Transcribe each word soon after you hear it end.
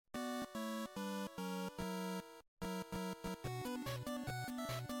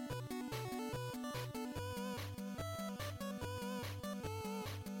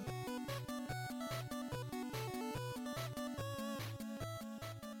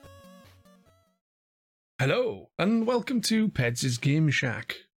Hello, and welcome to Peds' Game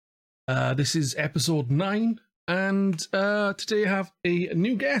Shack. This is episode 9, and today I have a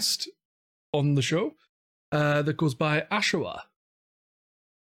new guest on the show that goes by Ashiwaa.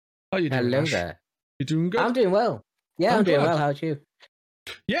 How you doing, Hello Ash? there. You doing good? I'm doing well. Yeah, I'm doing well. How's you?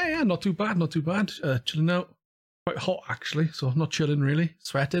 Yeah, not too bad, not too bad. Chilling out. Quite hot, actually, so I'm not chilling, really.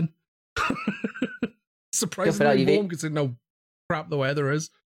 Sweating. Surprisingly warm, considering how crap the weather is.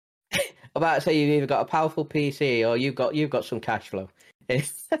 I'm about to say you've either got a powerful PC or you've got some cash flow.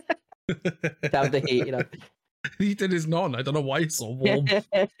 Down the heat, you know. Heating is none. I don't know why it's so warm.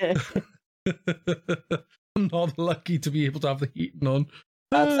 I'm not lucky to be able to have the heating on.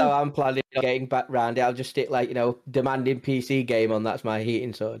 That's how I'm planning on getting back round it. I'll just stick demanding PC game on. That's my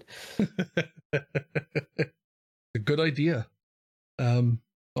heating sword. A good idea.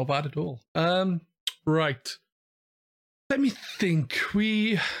 Not bad at all. Right. Let me think.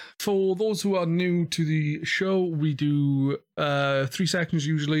 For those who are new to the show, we do 3 sections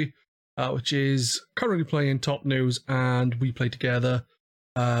usually, which is currently playing, top news, and we play together.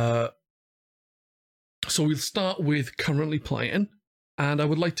 So we'll start with currently playing, and I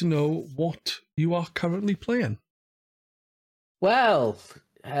would like to know what you are currently playing. Well,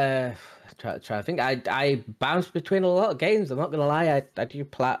 try to think. I bounce between a lot of games. I'm not gonna lie. I do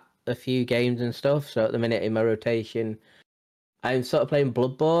plat a few games and stuff. So at the minute in my rotation, I'm sort of playing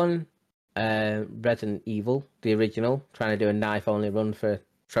Bloodborne, Resident Evil, the original, trying to do a knife-only run for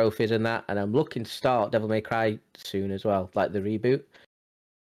trophies and that, and I'm looking to start Devil May Cry soon as well, like the reboot.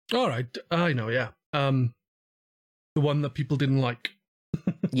 All right, I know, yeah. The one that people didn't like.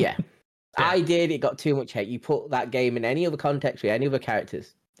 Yeah. I did. It got too much hate. You put that game in any other context with any other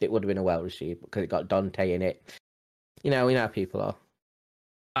characters, it would have been a well-received, because it got Dante in it. You know how people are.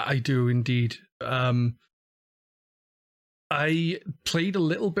 I do indeed. I played a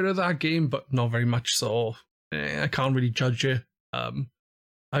little bit of that game, but not very much, so I can't really judge it.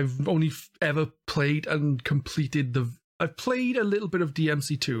 I've only ever played and completed I've played a little bit of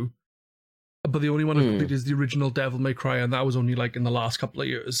DMC2, but the only one I've completed is the original Devil May Cry, and that was only like in the last couple of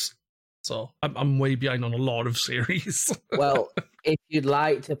years. So I'm way behind on a lot of series. Well, if you'd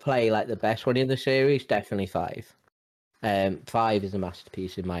like to play like the best one in the series, definitely 5. 5 is a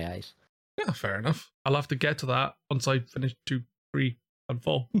masterpiece in my eyes. Yeah, fair enough. I'll have to get to that once I finish 2, 3, and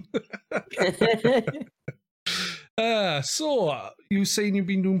 4. So you're saying you've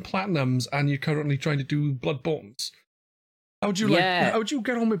been doing platinums and you're currently trying to do Bloodborne's. How would you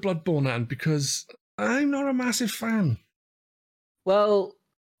get on with Bloodborne, Anne? Because I'm not a massive fan. Well,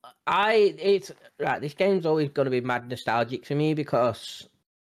 this game's always going to be mad nostalgic for me because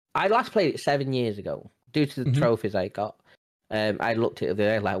I last played it 7 years ago due to the trophies I got. I looked at it the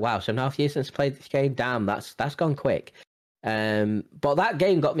other day like, wow, 7.5 years since I played this game. Damn, that's gone quick. But that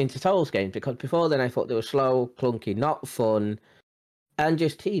game got me into Souls games because before then I thought they were slow, clunky, not fun, and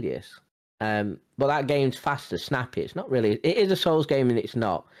just tedious. But that game's faster, snappy. It's not really. It is a Souls game and it's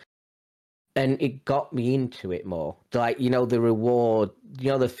not. And it got me into it more. Like, the reward,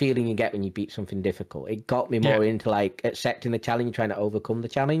 the feeling you get when you beat something difficult. It got me more into like accepting the challenge, trying to overcome the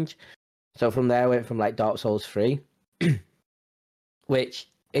challenge. So from there I went from like Dark Souls 3. Which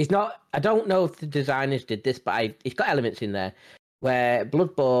is not, I don't know if the designers did this, but it's got elements in there where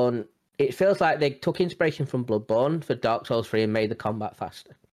Bloodborne, it feels like they took inspiration from Bloodborne for Dark Souls 3 and made the combat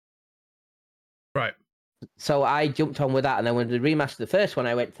faster. Right. So I jumped on with that, and then when they remastered the first one,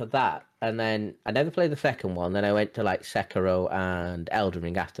 I went to that, and then I never played the second one, then I went to like Sekiro and Elden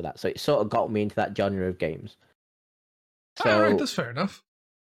Ring after that. So it sort of got me into that genre of games. So, all right, that's fair enough.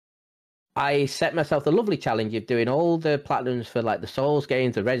 I set myself the lovely challenge of doing all the platinums for like the Souls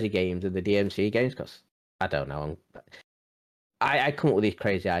games, the Resi games, and the DMC games, because I don't know. I come up with these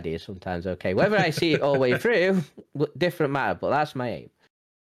crazy ideas sometimes, okay? Whether I see it all the way through, different matter, but that's my aim.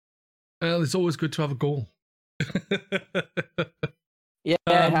 Well, it's always good to have a goal. Yeah,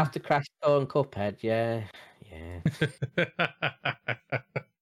 I have to crash on Cuphead, yeah.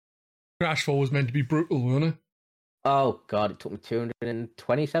 Crash 4 was meant to be brutal, wasn't it? Oh, God, it took me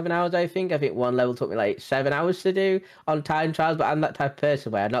 227 hours, I think. I think one level took me like 7 hours to do on time trials, but I'm that type of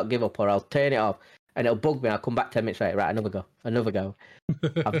person where I'd not give up or I'll turn it off and it'll bug me and I'll come back 10 minutes later. Right, another go.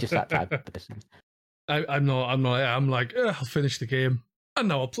 I'm just that type of person. I'm not. I'm like, I'll finish the game and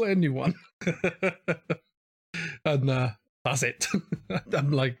now I'll play a new one. And that's it.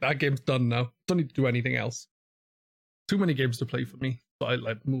 I'm like, that game's done now. Don't need to do anything else. Too many games to play for me, so I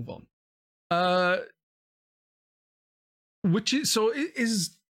like move on.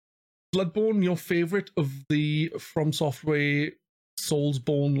 Is Bloodborne your favorite of the From Software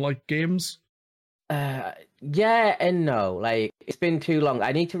Soulsborne like games? Yeah and no. Like, it's been too long.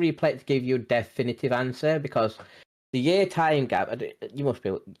 I need to replay it to give you a definitive answer because the year time gap.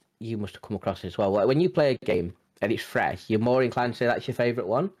 You must have come across it as well. When you play a game and it's fresh, you're more inclined to say that's your favorite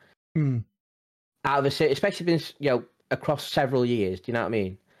one. Out of a series, especially been across several years. Do you know what I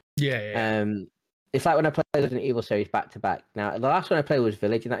mean? Yeah. It's like when I played Resident Evil series back to back. Now, the last one I played was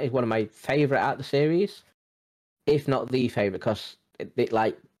Village, and that is one of my favorite out of the series, if not the favorite, because it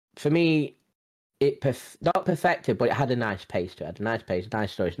like for me, not perfected, but it had a nice pace to it. Had a nice pace,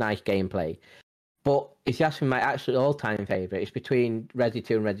 nice story, nice gameplay. But if you ask me my absolute all-time favorite, it's between Resi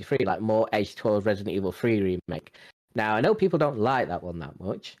 2 and Resi 3, like more edge towards Resident Evil 3 remake. Now, I know people don't like that one that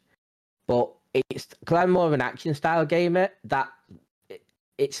much, but it's because I'm more of an action style gamer.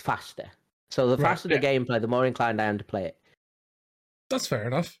 It's faster. So the faster the gameplay, the more inclined I am to play it. That's fair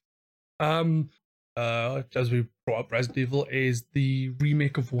enough. As we brought up, Resident Evil is the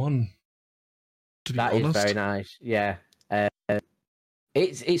remake of 1. That is very nice. Yeah.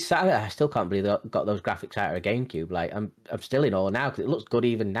 It's sad. I still can't believe they got those graphics out of a GameCube. Like, I'm still in awe now because it looks good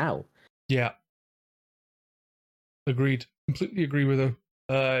even now. Yeah. Agreed. Completely agree with her.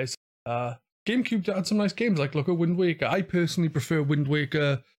 GameCube had some nice games. Like, look at Wind Waker. I personally prefer Wind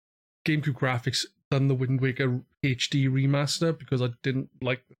Waker GameCube graphics than the Wind Waker HD remaster because I didn't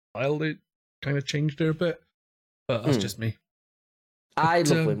like the style. They kind of changed it a bit. But that's just me. I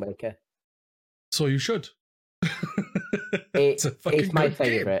love Wind Waker. So you should. It's my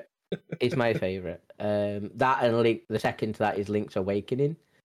favorite. It's my favorite. That and Link. The second to that is Link's Awakening,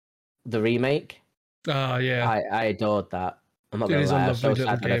 the remake. Yeah. I adored that. I'm not gonna lie. I was so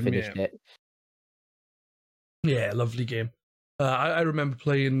sad when I finished it. Yeah, lovely game. I remember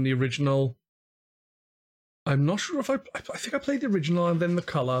playing the original. I'm not sure if I think I played the original and then the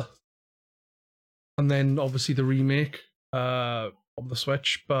color, and then obviously the remake on the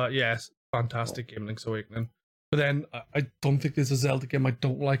Switch. But yes, fantastic game, Link's Awakening. But then I don't think there's a Zelda game I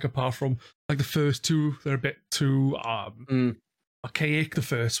don't like apart from like the first two. They're a bit too archaic, the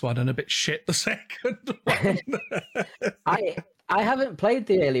first one, and a bit shit the second one. I haven't played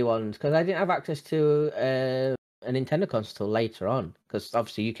the early ones because I didn't have access to a Nintendo console later on because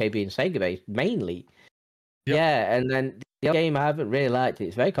obviously UK being Sega based mainly. Yep. Yeah, and then the other game I haven't really liked it.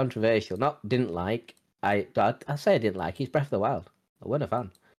 It's very controversial. Didn't like. I say I didn't like. It's Breath of the Wild. I wasn't a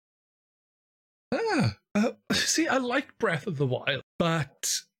fan. See, I liked Breath of the Wild,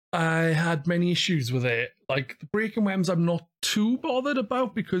 but I had many issues with it. Like the breaking weapons, I'm not too bothered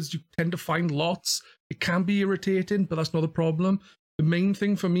about because you tend to find lots. It can be irritating, but that's not the problem. The main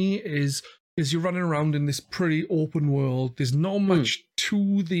thing for me is you're running around in this pretty open world. There's not much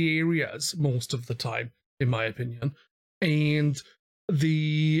to the areas most of the time, in my opinion. And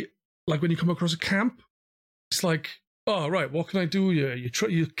like when you come across a camp, it's like, oh, right, what can I do here?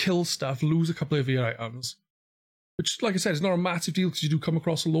 You kill stuff, lose a couple of your items. Which, like I said, is not a massive deal because you do come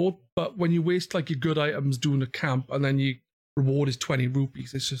across a load. But when you waste like your good items doing a camp and then your reward is 20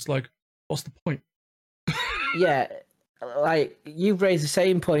 rupees, it's just like, what's the point? Yeah, like you've raised the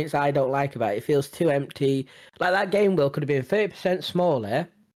same points I don't like about it. It feels too empty. Like that game could have been 30% smaller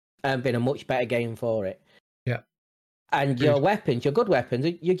and been a much better game for it. Yeah. And your weapons, your good weapons,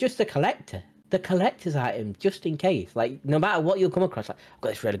 you're just a collector. The collector's item, just in case. Like, no matter what you'll come across, like, I've got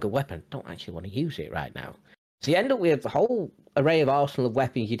this really good weapon. Don't actually want to use it right now. So you end up with a whole array of arsenal of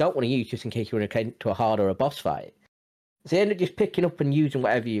weapons you don't want to use just in case you want to to a hard or a boss fight. So you end up just picking up and using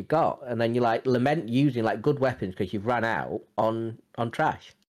whatever you've got, and then you like lament using like good weapons because you've run out on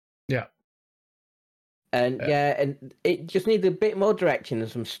trash. Yeah. And and it just needs a bit more direction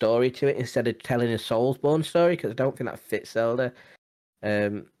and some story to it instead of telling a Soulsborne story because I don't think that fits Zelda.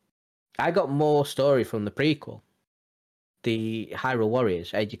 I got more story from the prequel, the Hyrule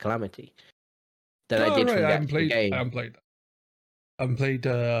Warriors: Age of Calamity, than I did from the actual game. I haven't played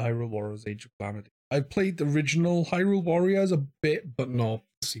Hyrule Warriors: Age of Calamity. I played the original Hyrule Warriors a bit, but not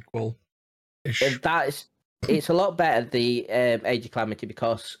the sequel. It's a lot better, the Age of Calamity,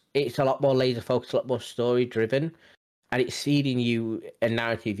 because it's a lot more laser focused, a lot more story driven, and it's feeding you a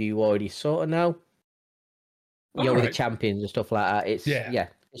narrative you already sort of know. With the champions and stuff like that. It's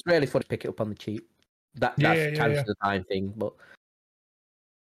it's really fun to pick it up on the cheap. That's chance of the time thing, but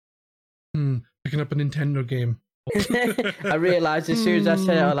picking up a Nintendo game. I realised as soon as I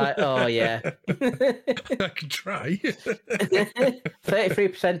said it, I was like, oh yeah. I can try.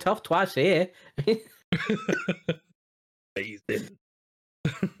 33% off twice a year. Amazing.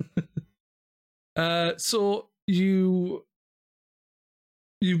 So you've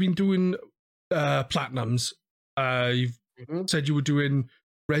been doing platinums. You've said you were doing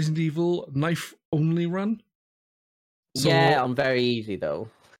Resident Evil knife only run. So, yeah, I'm very easy though.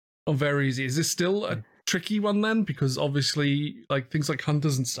 Not very easy. Is this still a tricky one then? Because obviously, like things like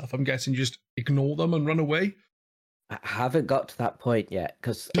hunters and stuff, I'm guessing you just ignore them and run away. I haven't got to that point yet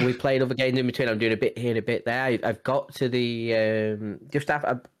because we played other games in between. I'm doing a bit here and a bit there. I've got to the just after.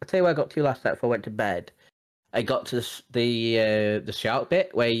 I'll tell you where I got to last night before I went to bed. I got to the shark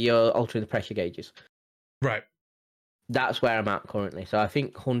bit where you're altering the pressure gauges. Right. That's where I'm at currently. So I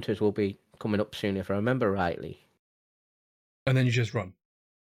think hunters will be coming up soon if I remember rightly. And then you just run.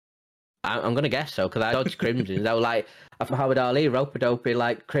 I'm gonna guess so because I dodged crimsons. I was like Muhammad Ali, rope-a-dopey,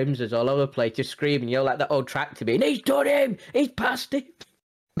 like crimsons all over the place, just screaming. You know, like that old tractor being, he's done him, he's passed him.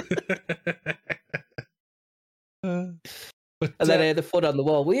 And then I hear the foot on the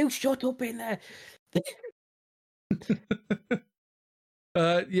wall. Will you shut up in there?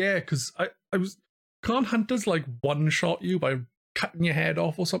 Yeah, because I was can't hunters like one shot you by cutting your head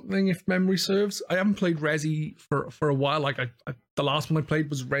off or something if memory serves. I haven't played Resi for a while. Like the last one I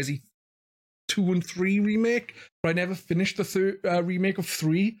played was Resi 2 and 3 remake, but I never finished the third remake of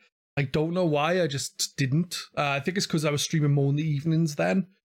 3. I don't know why. I just didn't. I think it's because I was streaming more in the evenings then,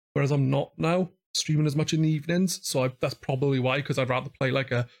 whereas I'm not now streaming as much in the evenings. So that's probably why. Because I'd rather play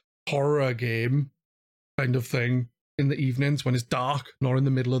like a horror game kind of thing in the evenings when it's dark, not in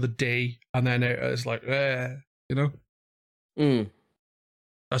the middle of the day, and then it's like, you know.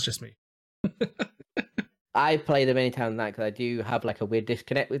 That's just me. I play them anytime night because I do have like a weird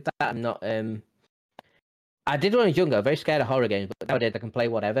disconnect with that. I'm not. I did when I was younger. I'm very scared of horror games, but nowadays I can play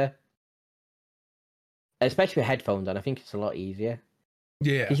whatever. Especially with headphones on, I think it's a lot easier.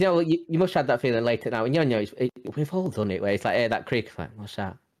 Yeah. You know, you must have that feeling late at night when you know we've all done it. Where it's like, hey, that creak, like, what's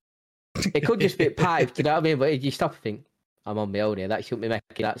that? It could just be piped, you know what I mean? But if you stop and think, I'm on my own here. That shouldn't be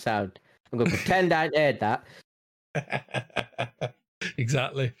making that sound. I'm going to pretend I heard that.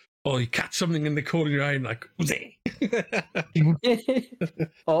 Exactly. Or you catch something in the corner of your eye and like,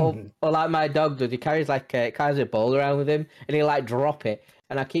 or like my dog does. He carries a ball around with him and he'll like drop it.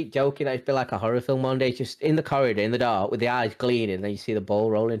 And I keep joking that it's been like a horror film one day. It's just in the corridor, in the dark, with the eyes gleaming, and then you see the ball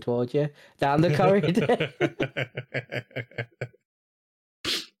rolling towards you down the corridor.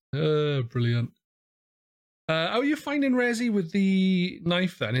 Brilliant. How are you finding Resi with the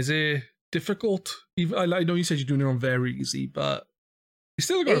knife then? Is it difficult? I know you said you're doing it on very easy, but you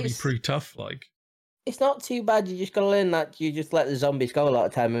still got to be pretty tough. Like, it's not too bad. You just got to learn that you just let the zombies go a lot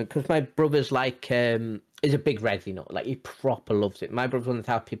of time. Because my brother's is a big Resi nut. Like, he proper loves it. My brother's one of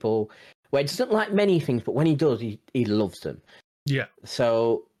the type of people where he doesn't like many things, but when he does, he loves them. Yeah.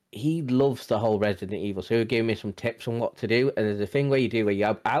 So he loves the whole Resident Evil. So he'll give me some tips on what to do. And there's a thing where you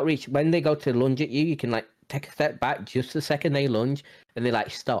have outreach. When they go to lunge at you, you can like take a step back just the second they lunge, and they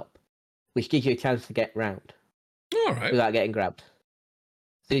like stop, which gives you a chance to get round. All right. Without getting grabbed.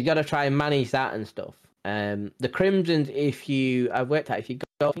 So you got to try and manage that and stuff. The Crimsons, I've worked out, if you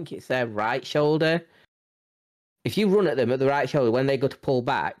go, I think it's their right shoulder. If you run at them at the right shoulder, when they go to pull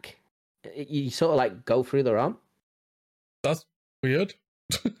back, you sort of like go through their arm. That's weird.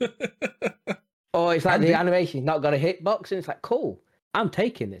 Or it's like the animation's not got a hitbox, and it's like, cool, I'm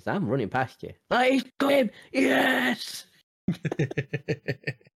taking this, I'm running past you. Like, he's got him, yes!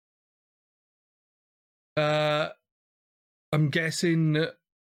 I'm guessing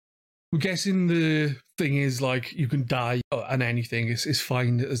the thing is like you can die and anything is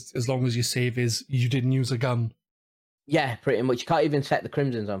fine as long as your save is you didn't use a gun. Yeah, pretty much. You can't even set the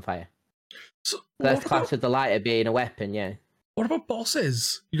Crimsons on fire. So that's class of the lighter being a weapon, yeah. What about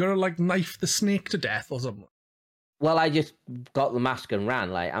bosses? You gotta like knife the snake to death or something. Well, I just got the mask and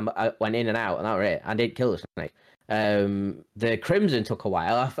ran. Like I went in and out, and that was it. I didn't kill the snake. The Crimson took a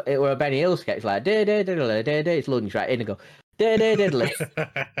while. It were a Benny Hill sketch, like it's lunge right in and go diddly.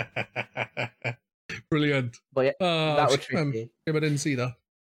 Brilliant. But yeah, that was tricky. If I didn't see that.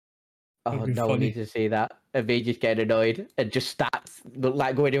 Oh, no one needs to see that. And me just getting annoyed and just stats,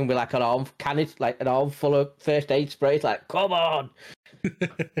 like going in with like an arm cannon, like an arm full of first aid spray. It's like, come on,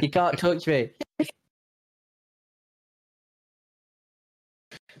 you can't touch me.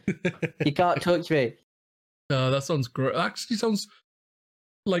 You can't touch me. That sounds great. Actually, sounds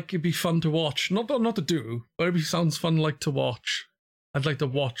like it'd be fun to watch. Not to do, but it sounds fun like to watch. I'd like to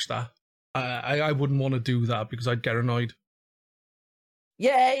watch that. I wouldn't want to do that because I'd get annoyed.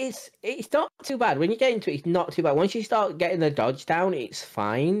 Yeah, it's not too bad. When you get into it, it's not too bad. Once you start getting the dodge down, it's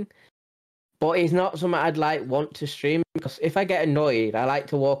fine. But it's not something I'd like want to stream, because if I get annoyed, I like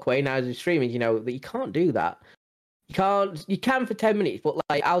to walk away now as a streamer. You know that you can't do that. You can for 10 minutes, but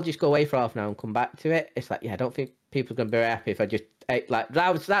like I'll just go away for half an hour and come back to it. It's like, yeah, I don't think people are gonna be very happy if I just like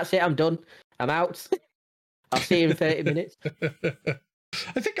that's it. I'm done. I'm out. I'll see you in 30 minutes.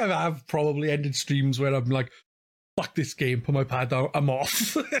 I think I have probably ended streams where I'm like, fuck this game, put my pad down, I'm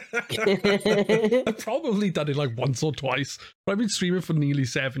off. I've probably done it like once or twice, but I've been streaming for nearly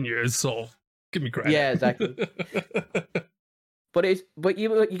 7 years, so give me credit. Yeah, exactly. But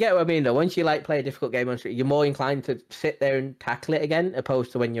you get what I mean though. Once you like play a difficult game on stream, you're more inclined to sit there and tackle it again,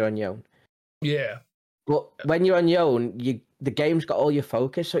 opposed to when you're on your own. Yeah. But when you're on your own, the game's got all your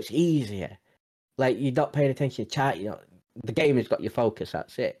focus, so it's easier. Like you're not paying attention to chat. The game has got your focus.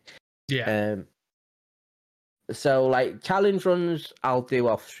 That's it. Yeah. So like challenge runs, I'll do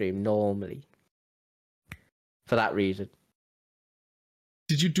off stream normally. For that reason.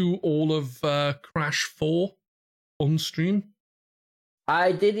 Did you do all of Crash 4 on stream?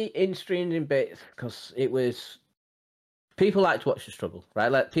 I did it in streams in bits because it was people like to watch you struggle,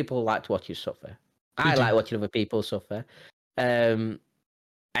 right? Like people like to watch you suffer. I like watching other people suffer. And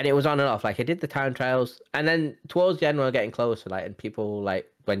it was on and off. Like I did the time trials, and then towards the end, when we were getting closer, like and people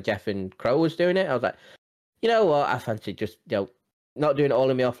like when Jeff and Crow was doing it, I was like, you know what? I fancy just not doing it all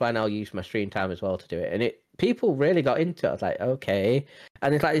in my offline. I'll use my stream time as well to do it, and people really got into it. I was like, okay.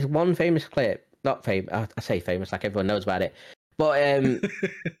 And it's like this one famous clip, not famous. I say famous, like everyone knows about it. But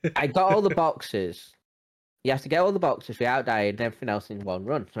I got all the boxes. You have to get all the boxes without dying and everything else in one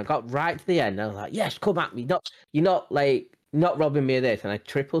run. So I got right to the end. And I was like, yes, come at me. You're not robbing me of this. And I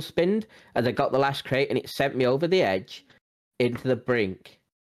triple spinned as I got the last crate, and it sent me over the edge into the brink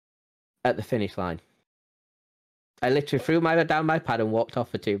at the finish line. I literally threw down my pad and walked off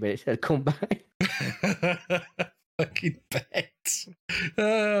for 2 minutes and come back. Fucking bet.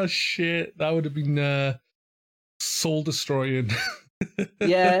 Oh, shit. That would have been soul destroying.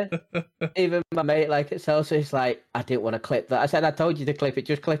 Yeah. Even my mate like it. So he's like, I didn't want to clip that. I said, I told you to clip it.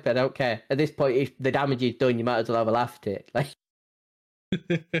 Just clip it. I don't care. At this point, if the damage is done, you might as well have a laugh at it. Like,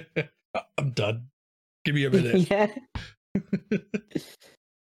 I'm done. Give me a minute. Yeah.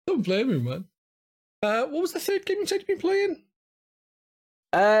 Don't blame me, man. What was the third game you said you've been playing?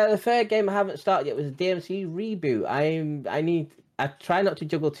 The third game I haven't started yet was a DMC reboot. I try not to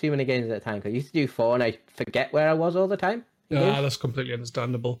juggle too many games at a time because I used to do 4 and I forget where I was all the time. That's completely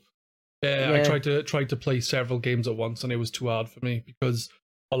understandable. Yeah, I tried to play several games at once and it was too hard for me because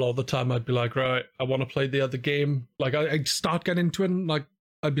a lot of the time I'd be like, right, I want to play the other game. Like I'd start getting into it and like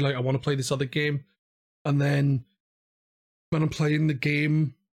I'd be like, I want to play this other game. And then when I'm playing the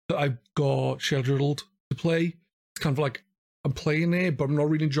game that I've got scheduled to play, it's kind of like I'm playing it, but I'm not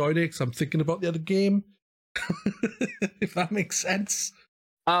really enjoying it because I'm thinking about the other game. If that makes sense.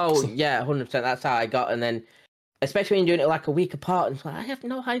 Oh, yeah, 100%. That's how I got. And then, especially when you're doing it like a week apart, it's like, I have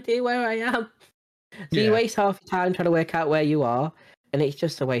no idea where I am. So you waste half your time trying to work out where you are, and it's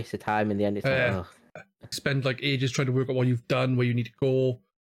just a waste of time in the end. It's like, oh. Spend like ages trying to work out what you've done, where you need to go.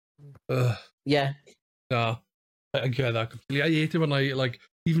 Yeah. No, I get that completely. I hate it when I like,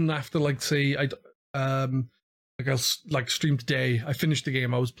 even after like say I'll like stream today. I finished the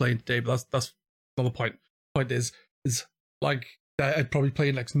game I was playing today, but that's not the point. Point is like I'd probably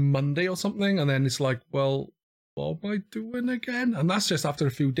play next Monday or something, and then it's like, well, what am I doing again? And that's just after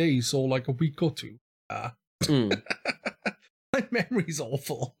a few days, so like a week or two. My memory's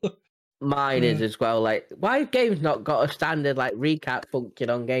awful. Mine is as well. Like, why have games not got a standard like recap function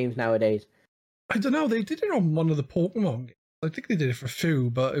on games nowadays? I don't know. They did it on one of the Pokemon games. I think they did it for a few,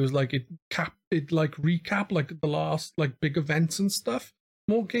 but it was like it like recap like the last like big events and stuff.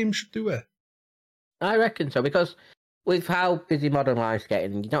 More games should do it. I reckon so, because with how busy modern life's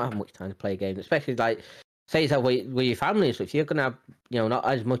getting, you don't have much time to play games, especially like say yourself with your family and stuff. You're gonna have not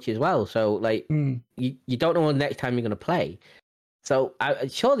as much as well. So like you don't know when the next time you're gonna play. So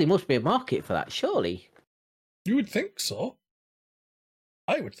surely there must be a market for that. Surely. You would think so.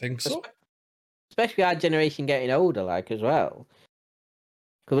 I would think so. Especially our generation getting older, like as well.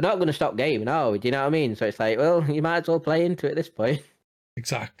 Because we're not going to stop gaming, are we? Do you know what I mean? So it's like, well, you might as well play into it at this point.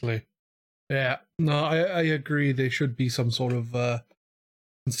 Exactly. Yeah. No, I agree. There should be some sort of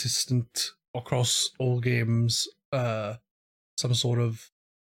consistent across all games, some sort of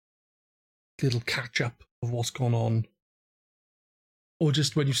little catch up of what's going on. Or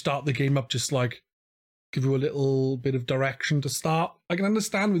just when you start the game up, just like give you a little bit of direction to start. I can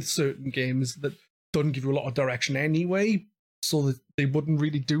understand with certain games that don't give you a lot of direction anyway, so that they wouldn't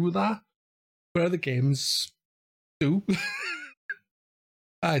really do that. But other games do.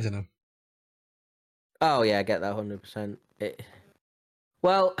 I don't know. Oh yeah, I get that 100%.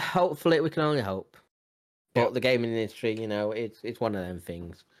 Well, hopefully we can only hope. But the gaming industry, it's one of them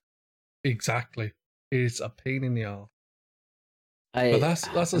things. Exactly. It's a pain in the arse. But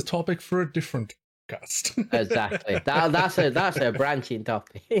that's a topic for a different podcast. Exactly. That's a branching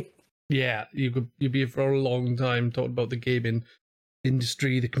topic. Yeah, you'd be here for a long time talking about the gaming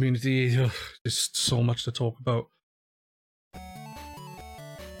industry, the community. Just so much to talk about.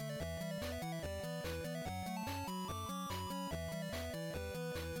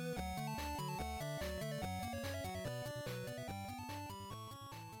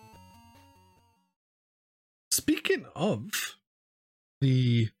 speaking of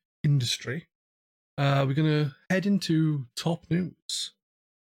the industry, we're going to head into top news,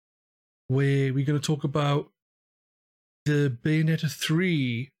 where we're going to talk about the Bayonetta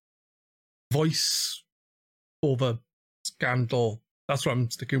 3 voice over scandal. That's what I'm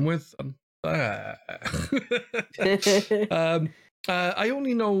sticking with. I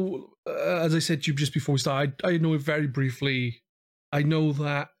only know, as I said to you just before we started, I know it very briefly. I know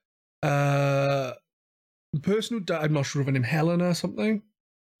that the person who died, I'm not sure of her name, Helena or something.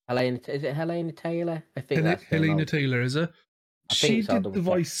 Is it Helena Taylor? I think that's Helena Taylor, is it? She so, did the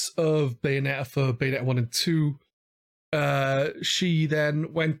voice of Bayonetta for Bayonetta 1 and 2. She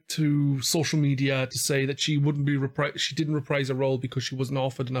then went to social media to say that she wouldn't be she didn't reprise her role because she wasn't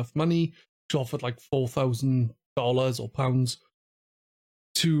offered enough money. She offered like $4,000 or pounds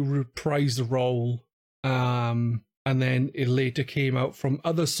to reprise the role. And then it later came out from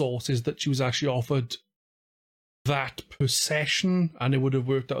other sources that she was actually offered that per session, and it would have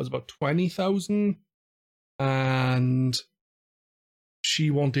worked out as about 20,000. And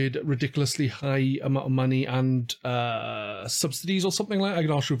she wanted a ridiculously high amount of money and subsidies or something like that. I'm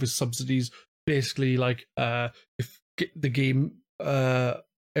not sure if it's subsidies. Basically, like if the game,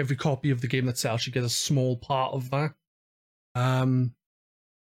 every copy of the game that sells, she gets a small part of that.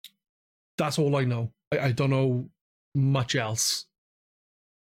 That's all I know. I don't know much else.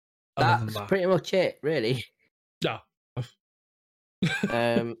 That's pretty much it, really. Yeah.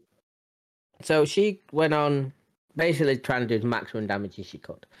 So she went on basically trying to do as maximum damage as she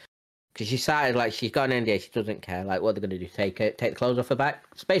could. Because she started, like, she's got an NDA, she doesn't care. Like, what they're going to do, take the clothes off her back?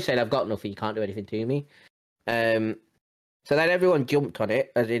 It's basically saying, I've got nothing, you can't do anything to me. So then everyone jumped on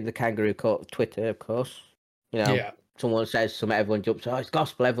it, as in the kangaroo court Twitter, of course. You know, someone says something, everyone jumps, oh, it's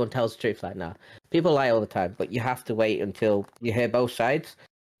gospel, everyone tells the truth. Like, nah. People lie all the time, but you have to wait until you hear both sides.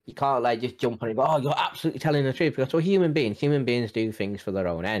 You can't, like, just jump on it and go, oh, you're absolutely telling the truth. Because we're human beings do things for their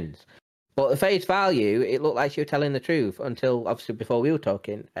own ends. But at face value, it looked like she was telling the truth until, obviously, before we were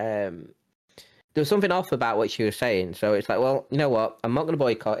talking. There was something off about what she was saying. So it's like, well, you know what? I'm not going to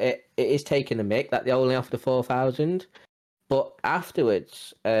boycott it. It is taking the mick that they only offered the 4,000. But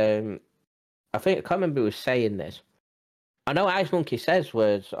afterwards, I can't remember who was saying this. I know Ice Monkey says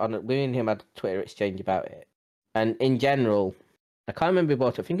words on, we and him had a Twitter exchange about it. And in general, I can't remember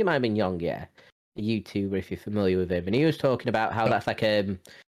about it. I think it might have been Young, yeah. A YouTuber, if you're familiar with him. And he was talking about how that's like a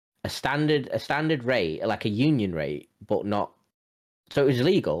standard rate, like a union rate, but not. So it was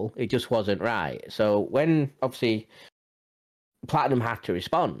legal, it just wasn't right. So when obviously Platinum had to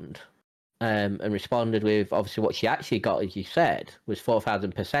respond, and responded with obviously what she actually got, as you said, was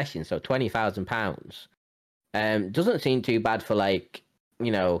 4,000 per session, so £20,000. Doesn't seem too bad for, like,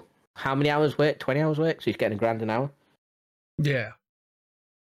 you know, how many hours work? 20 hours work, so he's getting £1,000 an hour. Yeah.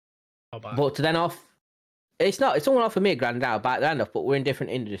 Not bad. But to then it's someone offered me £1,000 an hour back then, but we're in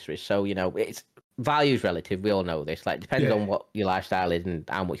different industries, so, you know, it's value's relative. We all know this. Like, depends on what your lifestyle is and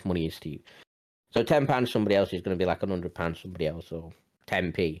how much money is to you. So £10 somebody else is going to be like £100 somebody else, or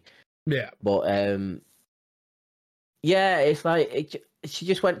 10p. Yeah. But yeah, it's like she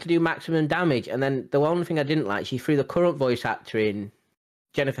just went to do maximum damage, and then the one thing I didn't like, she threw the current voice actor in,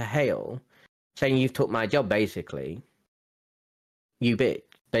 Jennifer Hale, saying you've took my job, basically. You bitch,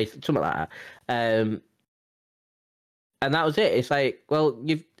 basically, something like that. And that was it. It's like, well,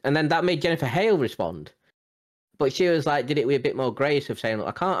 and then that made Jennifer Hale respond. But she was like, did it with a bit more grace of saying,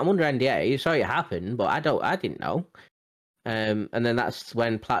 look, I'm under NDA, sorry it happened, but I didn't know. And then that's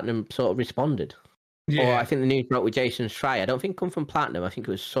when Platinum sort of responded. Yeah. Or I think the news broke with Jason Schreier. I don't think it come from Platinum, I think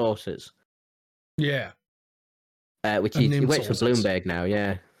it was sources. Yeah. Which he works for Bloomberg now,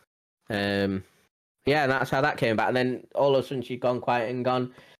 yeah. Yeah, and that's how that came about. And then all of a sudden she'd gone quiet and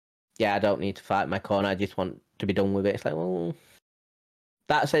gone, yeah, I don't need to fight my corner, I just want to be done with it. It's like, well,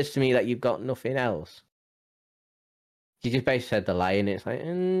 that says to me that you've got nothing else. She just basically said the lie, and it's like,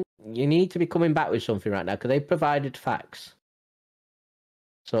 you need to be coming back with something right now, because they provided facts,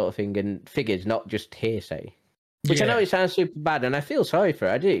 sort of thing, and figures, not just hearsay. Which I know it sounds super bad, and I feel sorry for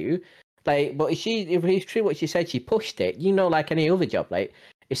her, I do. Like, but if it's true what she said, she pushed it. You know, like any other job, like,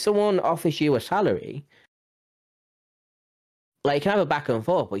 if someone offers you a salary, like, you can have a back and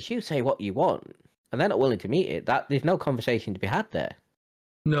forth, but if you say what you want, and they're not willing to meet it, there's no conversation to be had there.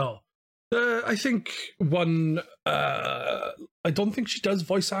 No. I think I don't think she does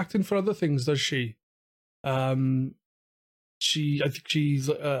voice acting for other things, does she? I think she's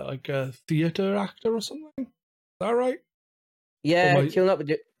like a theatre actor or something. Is that right? Yeah, she'll not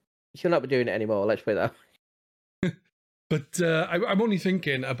be doing it anymore. Let's put it that way. But I'm only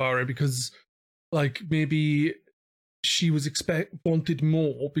thinking about it because, like, maybe she was wanted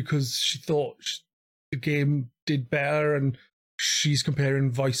more because she thought the game did better, and she's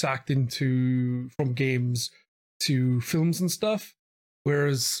comparing voice acting from games to films and stuff.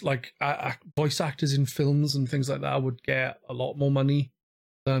 Whereas, like, voice actors in films and things like that would get a lot more money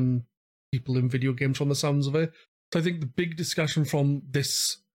than people in video games from the sounds of it. So I think the big discussion from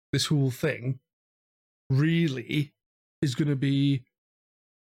this whole thing really is going to be,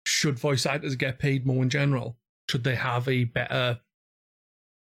 should voice actors get paid more in general? Should they have a better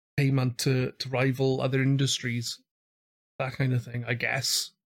payment to rival other industries? That kind of thing, I guess.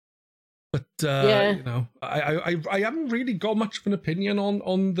 But you know, I haven't really got much of an opinion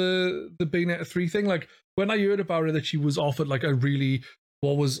on the Bayonetta 3 thing. Like, when I heard about it, that she was offered like a really,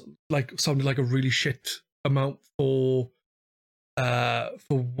 sounded like a really shit amount for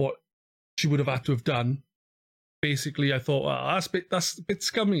what she would have had to have done. Basically, I thought, that's a bit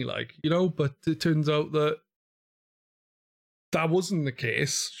scummy, like, you know. But it turns out that wasn't the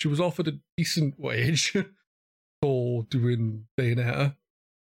case. She was offered a decent wage for doing Bayonetta.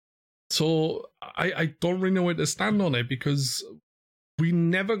 So I don't really know where to stand on it, because we're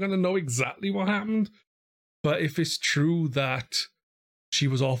never going to know exactly what happened. But if it's true that she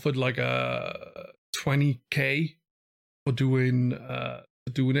was offered like a 20K for doing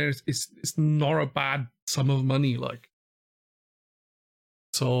it, it's not a bad sum of money, like.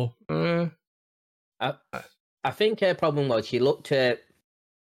 So I think her problem was she looked at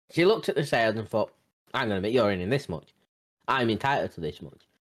the sales and thought, hang on a minute, you're earning this much, I'm entitled to this much.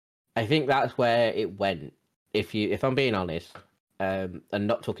 I think that's where it went. If I'm being honest, and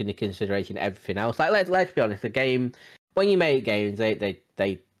not taking into consideration everything else. Like, let's be honest, the game, when you make games, they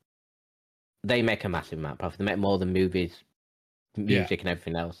make a massive amount of profit. They make more than movies, music, and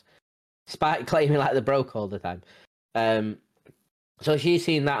everything else. Despite claiming like they're broke all the time. So she's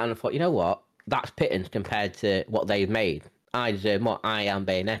seen that and thought, you know what? That's pittance compared to what they've made. I deserve more. I am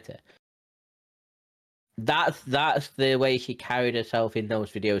Bayonetta. That's the way she carried herself in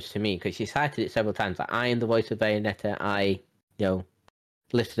those videos to me, because she cited it several times. Like, I am the voice of Bayonetta. I,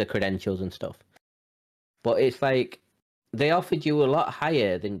 listed the credentials and stuff. But it's like, they offered you a lot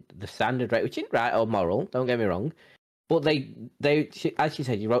higher than the standard rate, which isn't right or moral, don't get me wrong. But as she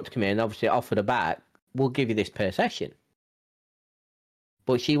said, you wrote to come in and obviously offered her back, we'll give you this per session.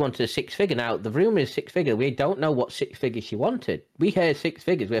 But she wanted a 6-figure. Now, the rumour is 6-figure. We don't know what 6 figures she wanted. We heard 6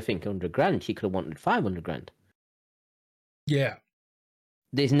 figures. We were thinking 100 grand. She could have wanted 500 grand. Yeah.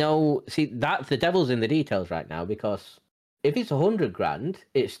 There's no... See, that's the devil's in the details right now, because if it's 100 grand,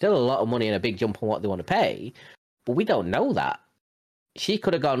 it's still a lot of money and a big jump on what they want to pay. But we don't know that. She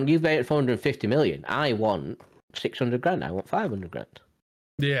could have gone, you've made it for 150 million. I want 600 grand. I want 500 grand.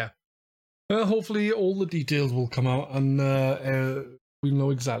 Yeah. Hopefully all the details will come out and we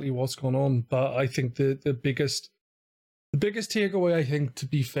know exactly what's going on. But I think the biggest takeaway, I think, to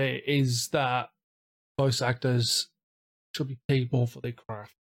be fair, is that voice actors should be paid more for their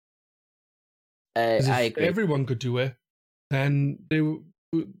craft. I if agree. Everyone could do it, then we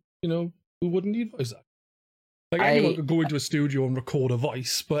wouldn't need voice actors. Like, anyone could go into a studio and record a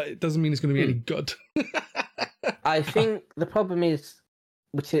voice, but it doesn't mean it's going to be any good. I think the problem is,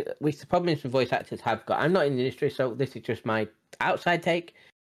 which the problem is with voice actors have got. I'm not in the industry, so this is just my outside take.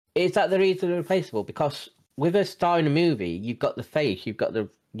 Is that they're easily replaceable, because with a star in a movie, you've got the face, you've got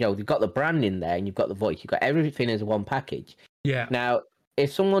you've got the brand in there, and you've got the voice, you've got everything as one package. Yeah. Now,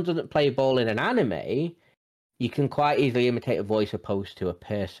 if someone doesn't play ball in an anime, you can quite easily imitate a voice opposed to a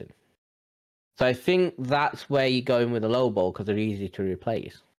person. So I think that's where you're going with a low ball, because they're easy to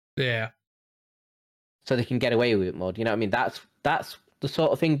replace. Yeah. So they can get away with it more. Do you know what I mean? That's the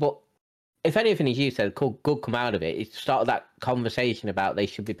sort of thing. But if anything, as you said, could come out of it, it's start that conversation about they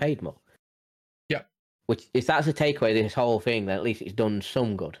should be paid more. Yeah. Which, if that's a takeaway, this whole thing, then at least it's done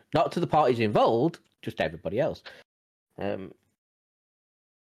some good. Not to the parties involved, just everybody else.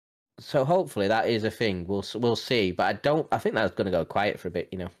 So hopefully that is a thing. We'll see. But I think that's going to go quiet for a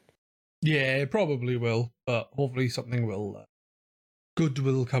bit, Yeah, it probably will. But hopefully something good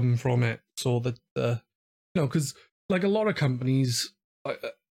will come from it, so that because like a lot of companies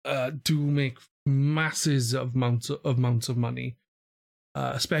do make masses of amounts of money,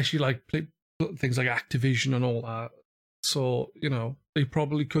 especially like things like Activision and all that. So they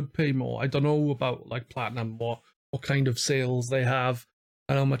probably could pay more. I don't know about like Platinum, what kind of sales they have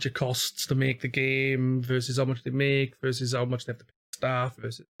and how much it costs to make the game versus how much they make versus how much they have to pay staff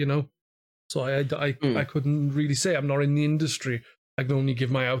versus So I couldn't really say. I'm not in the industry. I can only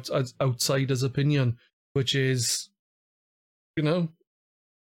give my outsider's opinion, which is,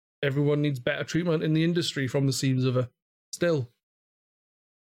 everyone needs better treatment in the industry from the seams of it. Still.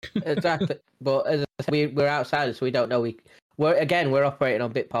 Exactly. But as I said, we're outsiders, so we don't know. we're operating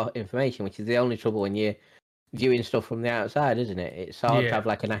on bit part information, which is the only trouble when you're viewing stuff from the outside, isn't it? It's hard to have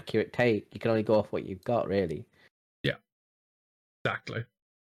like an accurate take. You can only go off what you've got, really. Yeah, exactly.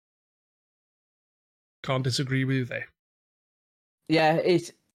 Can't disagree with you there. Yeah,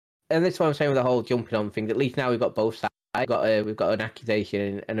 and that's what I'm saying with the whole jumping on thing. At least now we've got both sides. We've got an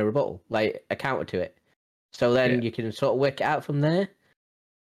accusation and a rebuttal, like a counter to it. So then you can sort of work it out from there.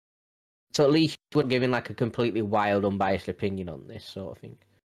 So at least we're giving like a completely wild, unbiased opinion on this sort of thing.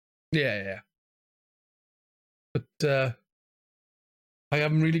 Yeah. But I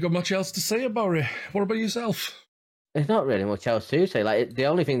haven't really got much else to say about it. What about yourself? There's not really much else to say. Like the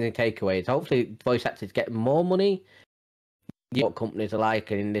only thing they take away is hopefully voice actors get more money. What companies are like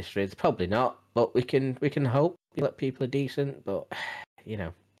in industries, probably not. But we can hope that people are decent. But you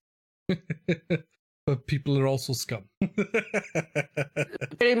know, but people are also scum.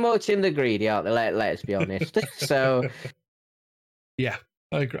 Pretty much in the greedy, aren't they? Let's be honest. So yeah,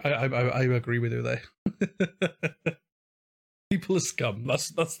 I agree. I agree with you there. People are scum.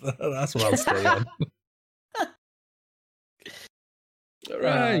 That's what I'll stay on.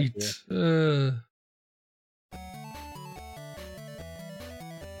 Right.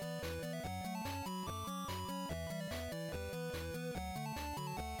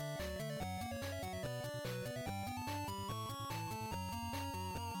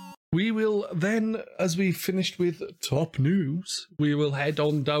 We will then, as we finished with top news, we will head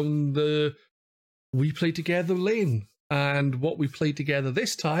on down the We Play Together lane. And what we played together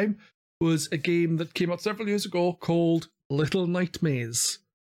this time was a game that came out several years ago called Little Nightmares.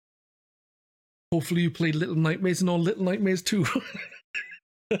 Hopefully you played Little Nightmares and all Little Nightmares too.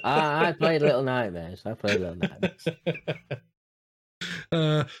 I played Little Nightmares.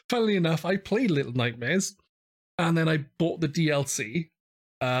 Funnily enough, I played Little Nightmares and then I bought the DLC.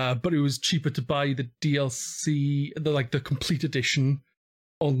 But it was cheaper to buy the DLC, the complete edition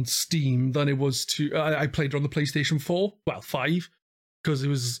on Steam than it was to. I played it on the PlayStation 4, 5, because it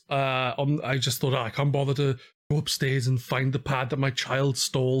was I just thought, I can't bother to go upstairs and find the pad that my child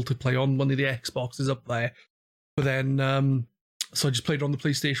stole to play on one of the Xboxes up there. But then, so I just played it on the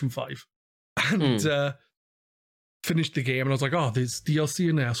PlayStation 5 and finished the game. And I was like, oh, there's DLC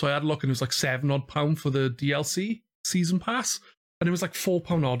in there. So I had a look and it was like £7 odd for the DLC season pass. And it was like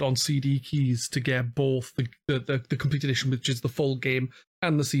 £4 odd on CD keys to get both the complete edition, which is the full game,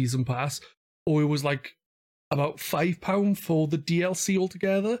 and the season pass. Or it was like about £5 for the DLC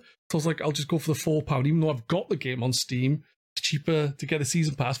altogether. So I was like, I'll just go for the £4, even though I've got the game on Steam. It's cheaper to get a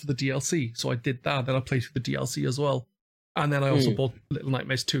season pass for the DLC. So I did that. Then I played through the DLC as well. And then I also bought Little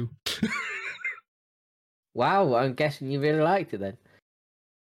Nightmares 2. Wow, I'm guessing you really liked it then.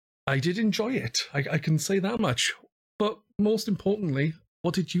 I did enjoy it. I can say that much. But most importantly,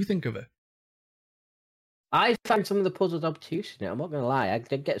 what did you think of it? I found some of the puzzles obtuse in it. I'm not going to lie. I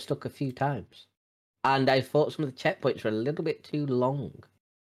did get stuck a few times. And I thought some of the checkpoints were a little bit too long.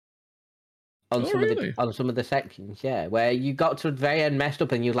 On some of the sections, yeah. Where you got to the very end messed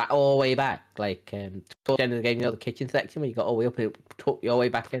up and you're like all the way back. Like, towards the end of the game, the kitchen section where you got all the way up and it took you all the way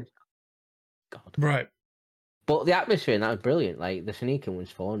back in. God. Right. But the atmosphere in that was brilliant. Like, the sneaking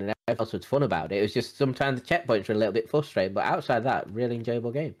was fun and everything else was fun about it. It was just sometimes the checkpoints were a little bit frustrating, but outside that, really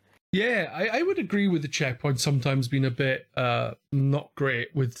enjoyable game. Yeah, I would agree with the checkpoints sometimes being a bit not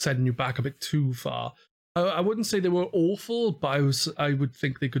great with sending you back a bit too far. I wouldn't say they were awful, but I would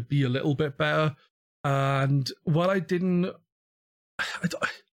think they could be a little bit better. And what I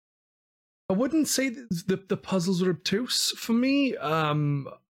wouldn't say the puzzles were obtuse for me.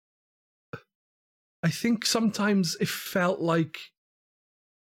 I think sometimes it felt like,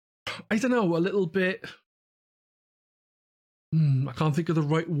 I don't know, a little bit. I can't think of the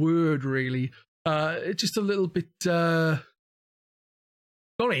right word, really. Just a little bit, not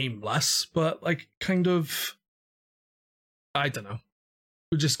aimless, but like kind of, I don't know.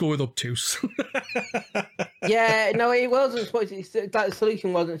 We'll just go with obtuse. Yeah, no, it wasn't. That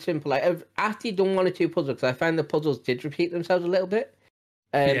solution wasn't simple. Like, after you'd done one or two puzzles, because I found the puzzles did repeat themselves a little bit.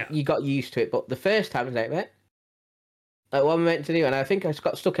 You got used to it, but the first time I was like, what am I meant to do? And I think I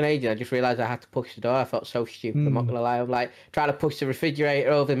got stuck in age and I just realised I had to push the door. I felt so stupid, I'm not going to lie. I'm like, trying to push the refrigerator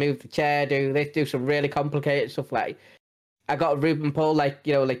over, move the chair, do some really complicated stuff. Like, I got a Reuben pole, I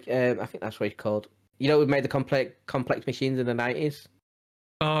think that's what it's called. We made the complex machines in the 90s.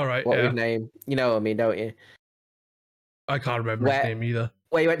 All right, what was his name? You know what I mean, don't you? I can't remember his name either.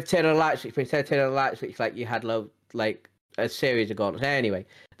 Where you went to turn on the light switch, but instead of turning on the light switch, like, you had a series of guns. Anyway,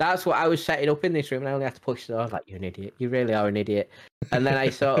 that's what I was setting up in this room, and I only had to push the door. I was like, you're an idiot. You really are an idiot. And then I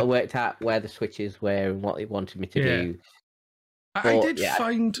sort of worked out where the switches were and what they wanted me to do. I did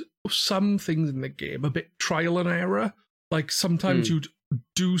find some things in the game a bit trial and error. Like sometimes you'd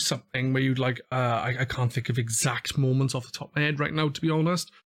do something where you'd like, I can't think of exact moments off the top of my head right now, to be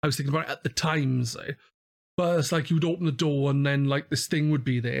honest. I was thinking about it at the time, say. But it's like you'd open the door and then like this thing would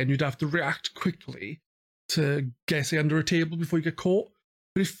be there and you'd have to react quickly to get say under a table before you get caught.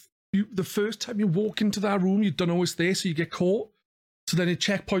 But if the first time you walk into that room, you don't know it's there, so you get caught. So then it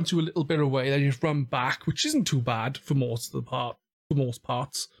checkpoints you a little bit away, then you run back, which isn't too bad for most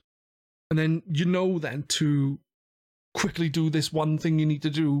parts. And then you know then to quickly do this one thing you need to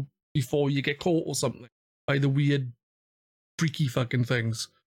do before you get caught or something by the weird, freaky fucking things.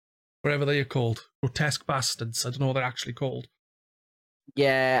 Whatever they are called. Grotesque bastards. I don't know what they're actually called.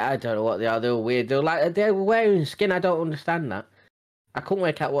 Yeah, I don't know what they are. They were weird. They were wearing skin. I don't understand that. I couldn't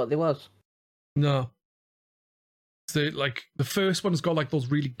work out what they was. No. So, like, the first one's got, like,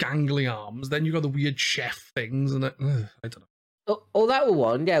 those really gangly arms. Then you got the weird chef things, and I don't know. Oh, that was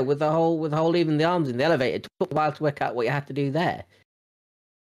one, yeah, with the whole even the arms in the elevator. It took a while to work out what you had to do there.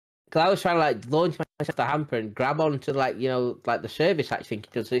 Because I was trying to, like, launch myself the hamper and grab onto, like, you know, like the service hatch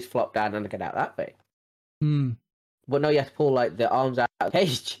thinking, does this flop down and I get out that way? But no, you have to pull, like, the arms out of the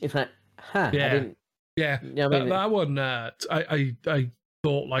cage. It's like, yeah. I didn't... Yeah, you know what I mean? That one, I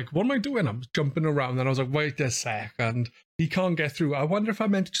thought, like, what am I doing? I'm jumping around, and I was like, wait a second, he can't get through. I wonder if I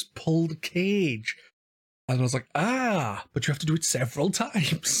meant to just pull the cage. And I was like, but you have to do it several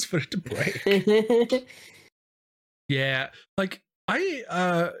times for it to break. Yeah, like,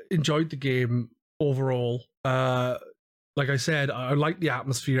 I enjoyed the game overall. Like I said, I like the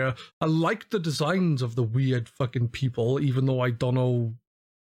atmosphere. I like the designs of the weird fucking people, even though I don't know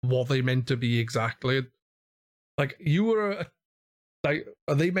what they meant to be exactly. Like, you were like,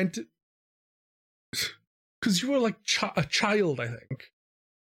 are they meant to? Because you were like a child, I think.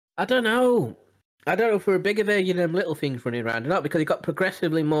 I don't know. I don't know if we're a bigger version of them little things running around or not, because it got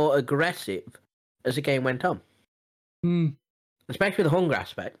progressively more aggressive as the game went on. Especially the hunger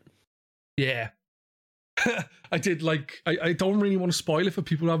aspect. Yeah. I did, like, I don't really want to spoil it for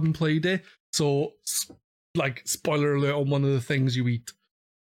people who haven't played it. So, like, spoiler alert on one of the things you eat.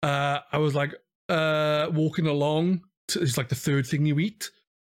 I was like, walking along, it's like the third thing you eat.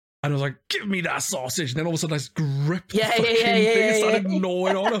 And I was like, give me that sausage. And then all of a sudden I just gripped the fucking thing and started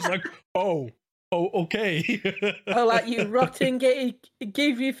gnawing on. I was like, oh, okay. Oh, like, you rotten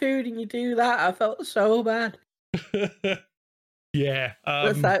give you food and you do that. I felt so bad. Yeah.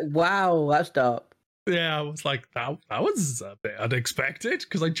 It's like, wow, that's dark. Yeah, I was like, that was a bit unexpected,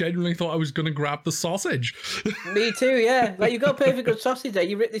 because I genuinely thought I was going to grab the sausage. Me too, yeah. Like, you've got a perfect good sausage there.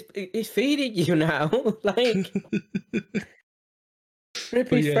 You rip this, he's feeding you now. Like, rip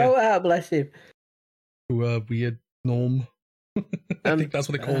his throat out, bless him. Weird gnome. I think that's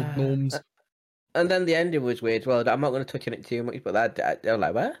what they're called, gnomes. And then the ending was weird. Well, I'm not going to touch on it too much, but I was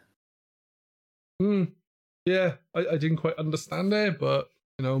like, what? Yeah, I didn't quite understand it, but,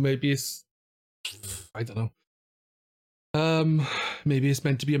 you know, maybe it's, I don't know. Maybe it's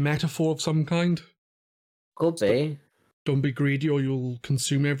meant to be a metaphor of some kind. Could be. Don't be greedy or you'll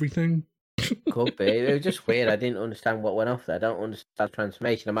consume everything. Could be. It was just weird. I didn't understand what went off there. I don't understand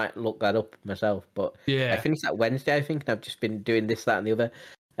transformation. I might look that up myself, but yeah, I finished that Wednesday, I think, and I've just been doing this, that, and the other.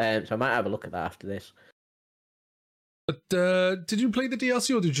 So I might have a look at that after this. But did you play the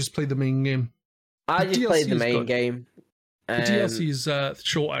DLC or did you just play the main game? I just played the main game. The DLC is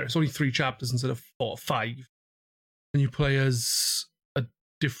shorter. It's only 3 chapters instead of 4 or 5. And you play as a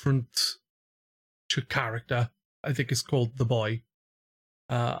different character. I think it's called the boy.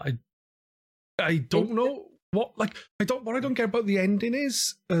 I don't know what I don't get about the ending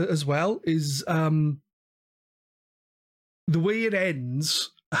is as well is the way it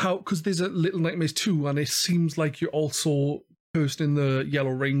ends. Because there's a Little Nightmares 2, and it seems like you're also person in the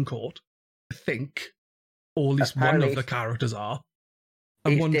yellow raincoat. I think. Or at least one of the characters are.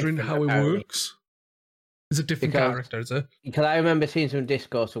 I'm wondering how it works. Is it different character, is it? Because I remember seeing some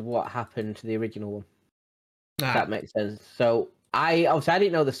discourse of what happened to the original one. That makes sense. So I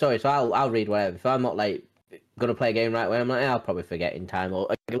didn't know the story, so I'll read whatever. If I'm not like gonna play a game right away, I'm like, I'll probably forget in time. Or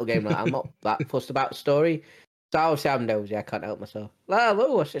a little game like I'm not that fussed about the story. So obviously I'm nosy, I can't help myself.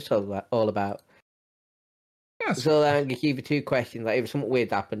 What's this all about? Yes. So then I give you 2 questions, like if something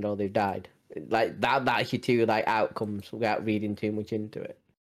weird happened or they've died. Like that's your 2 like outcomes without reading too much into it.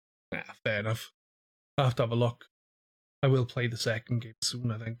 Yeah, fair enough. I'll have to have a look. I will play the second game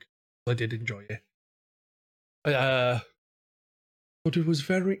soon, I think. I did enjoy it. But it was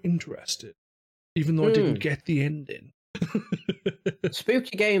very interesting. Even though I didn't get the ending.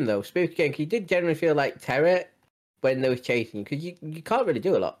 Spooky game though, spooky game. You did generally feel like terror when they was chasing you, because you can't really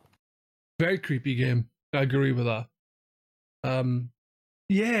do a lot. Very creepy game. I agree with that.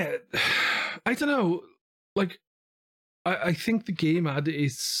 Yeah, I don't know. Like, I think the game had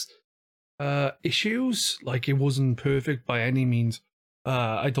its issues. Like, it wasn't perfect by any means.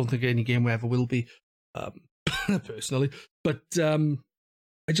 I don't think any game ever will be, personally. But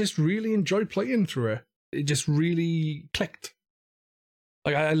I just really enjoyed playing through it. It just really clicked.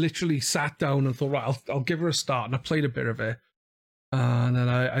 Like, I literally sat down and thought, right, I'll give her a start, and I played a bit of it. And then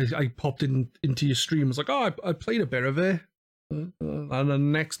I popped into your stream. I was like, oh, I played a bit of it. And then the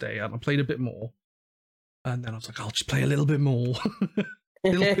next day, and I played a bit more. And then I was like, I'll just play a little bit more. A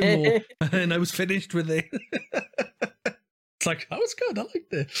little bit more. And I was finished with it. It's like, that was good. I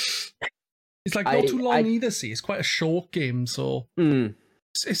liked it. It's like not too long either, see. It's quite a short game, so I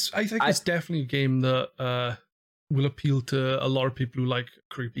think it's definitely a game that will appeal to a lot of people who like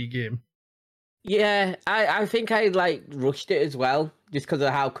a creepy game. Yeah, I think I like rushed it as well, just because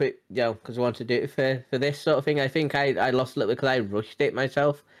of how quick, because I wanted to do it for this sort of thing. I think I lost a little bit because I rushed it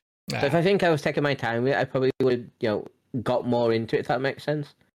myself. So if I think I was taking my time with it, I probably would, got more into it, if that makes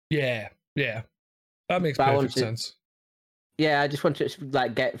sense. Yeah. That makes perfect sense. Yeah, I just wanted to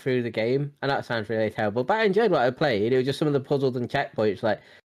like get through the game, and that sounds really terrible. But I enjoyed what I played. It was just some of the puzzles and checkpoints,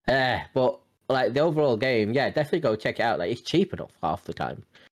 but like the overall game, yeah, definitely go check it out. Like, it's cheap enough half the time.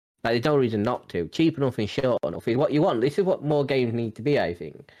 Like, there's no reason not to. Cheap enough and short enough is what you want. This is what more games need to be, I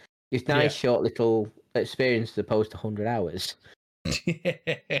think. It's nice, short little experience as opposed to 100 hours.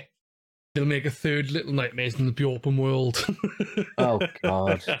 They'll make a third Little Nightmares in the open world. Oh,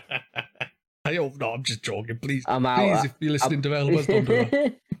 God. I hope not. I'm just joking. Please, I'm out. Please, if you're listening, developers, don't do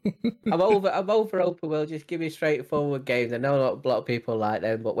that. I'm over open world. Just give me straightforward games. I know a lot of people like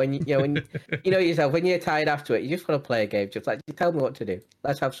them, but when you know yourself, when you're tired after it, you just want to play a game. Just tell me what to do.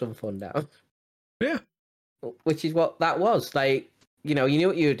 Let's have some fun now. Yeah. Which is what that was. Like, you knew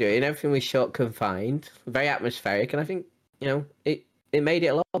what you were doing. Everything was short, confined, very atmospheric, and I think it made it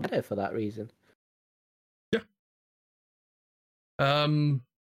a lot better for that reason. Yeah.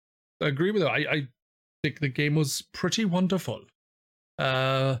 I agree with you. I think the game was pretty wonderful.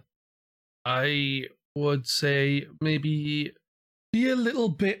 I would say maybe be a little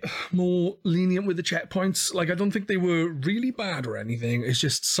bit more lenient with the checkpoints. Like, I don't think they were really bad or anything. It's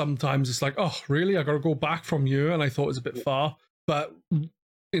just sometimes it's like, oh, really? I got to go back from here, and I thought it was a bit far. But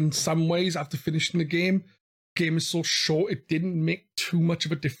in some ways, after finishing the game is so short, it didn't make too much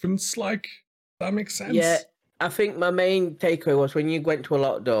of a difference. Like, that makes sense. Yeah, I think my main takeaway was when you went to a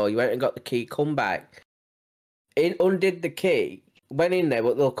locked door, you went and got the key, come back, undid the key, went in there,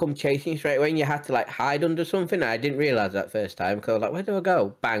 but they'll come chasing you straight away, and you had to like hide under something. I didn't realise that first time, because I was like, where do I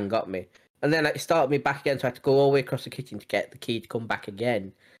go? Bang, got me. And then it started me back again, so I had to go all the way across the kitchen to get the key to come back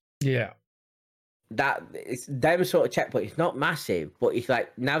again. Yeah. It's them sort of checkpoint. It's not massive, but it's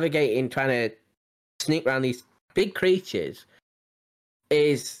like navigating, trying to sneak around these big creatures.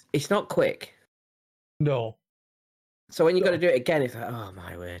 It's not quick. No. So when you got to do it again, it's like, oh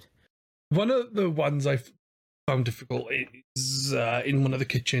my word. One of the ones I found difficult is in one of the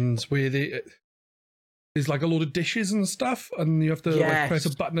kitchens where there's like a load of dishes and stuff, and you have to like press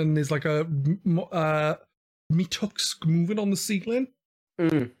a button, and there's like a meat hooks moving on the ceiling.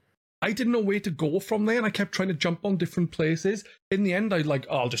 I didn't know where to go from there, and I kept trying to jump on different places. In the end,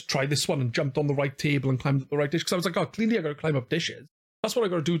 I'll just try this one, and jumped on the right table and climbed up the right dish, because I was like, oh, clearly I got to climb up dishes. That's what I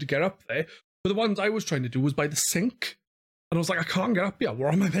got to do to get up there. But the ones I was trying to do was by the sink. And I was like, I can't get up here.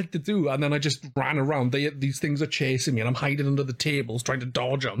 What am I meant to do? And then I just ran around. These things are chasing me, and I'm hiding under the tables, trying to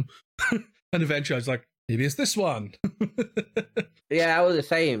dodge them. And eventually I was like, maybe it's this one. Yeah, I was the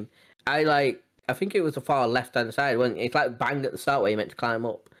same. I think it was the far left-hand side. When it's like bang at the start where you meant to climb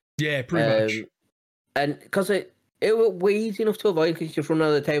up. Yeah, pretty much. And because it was easy enough to avoid, because you just run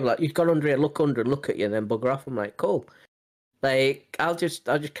under the table. Like, you've got under it, look under, look at you, and then bugger off. I'm like, cool. Like, I'll just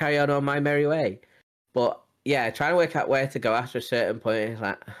carry on my merry way. But yeah, trying to work out where to go after a certain point, it's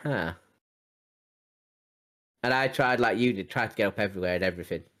like, huh. And I tried, like you did, tried to get up everywhere and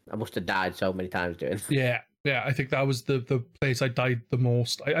everything. I must have died so many times doing it. Yeah, I think that was the place I died the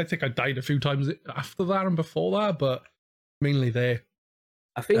most. I think I died a few times after that and before that, but mainly there.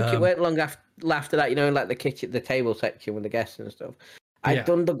 I think it went long after that, in like the kitchen, the table section with the guests and stuff. I'd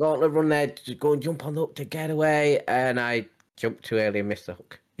done the gauntlet run there to go and jump on the hook to get away, and I jumped too early and missed the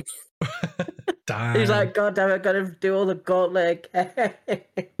hook. Damn. He's like, God damn it, I've got to do all the gauntlet again.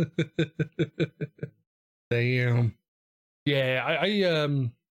 Damn. Yeah,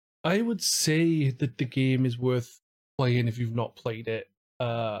 I would say that the game is worth playing if you've not played it,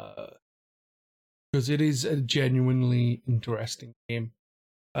 because it is a genuinely interesting game.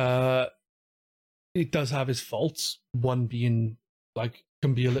 It does have its faults. One being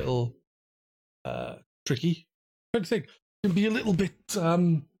can be a little tricky. I think can be a little bit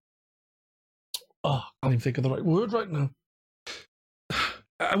I can't even think of the right word right now.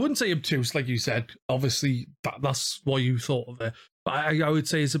 I wouldn't say obtuse, like you said. Obviously, that's what you thought of it. But I would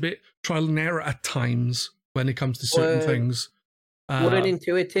say it's a bit trial and error at times when it comes to certain things. Would an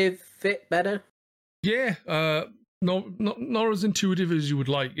intuitive fit better? Yeah, not as intuitive as you would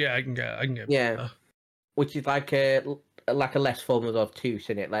like. Yeah, I can get. Yeah, better. Which is like a less form of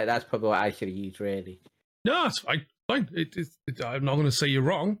obtuse in it. Like that's probably what I should have used, really. No, it's fine. Fine. I'm not going to say you're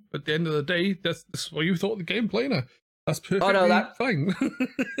wrong. At the end of the day, that's what you thought of the gameplay. Now. That's perfectly fine.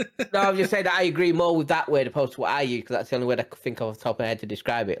 No, I'm just saying that I agree more with that word opposed to what I use, because that's the only word I could think of off the top of my head to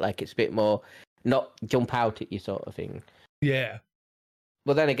describe it. Like it's a bit more not jump out at you sort of thing. Yeah.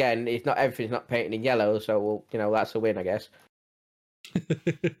 But then again, it's not everything's not painted in yellow, so that's a win, I guess.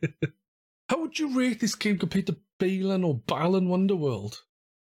 How would you rate this game compared to Balan or Balan Wonderworld?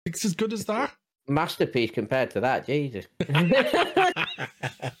 Think it's as good as that? Masterpiece compared to that, Jesus. I'm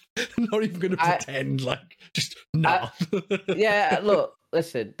not even going to pretend just not. Yeah, look,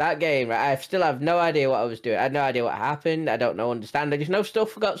 listen, that game, right? I still have no idea what I was doing. I had no idea what happened. I don't understand. I just know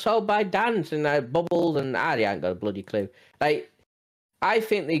stuff got sold by Dance and I bubbled, and I ain't got a bloody clue. Like, I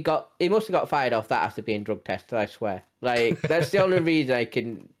think he must have got fired off that after being drug tested, I swear. Like, that's the only reason I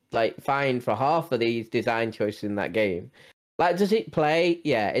can, find for half of these design choices in that game. Like, does it play?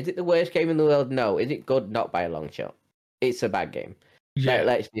 Yeah. Is it the worst game in the world? No. Is it good? Not by a long shot. It's a bad game. Yeah.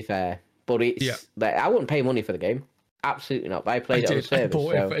 Let's be fair. But it's I wouldn't pay money for the game. Absolutely not. But I played it on the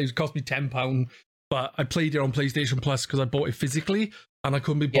service. It cost me £10, but I played it on PlayStation Plus because I bought it physically and I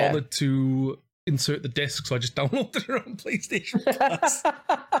couldn't be bothered to insert the disc, so I just downloaded it on PlayStation Plus.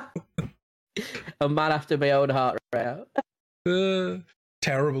 A man after my own heart, right?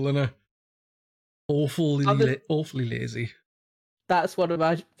 Terrible, innit? Awfully lazy. That's one of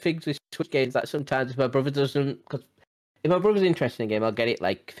my things with Switch games. That sometimes if my brother doesn't, because if my brother's interested in a game, I'll get it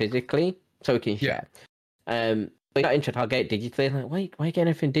physically so we can share. But if not interested, I'll get it digitally. I'm like, why are you getting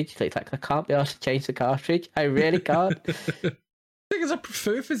everything digitally? It's like I can't be asked to change the cartridge. I really can't. Because I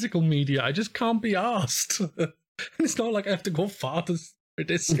prefer physical media. I just can't be asked. And it's not like I have to go far for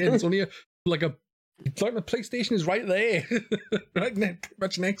this. It's only the PlayStation is right there, pretty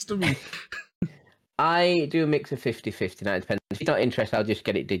much next to me. I do a mix of 50-50 now. It depends. If you're not interested, I'll just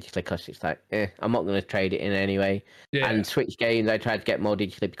get it digitally because it's I'm not going to trade it in anyway. Yeah. And Switch games, I try to get more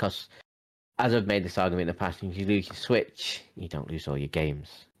digitally because, as I've made this argument in the past, if you lose your Switch, you don't lose all your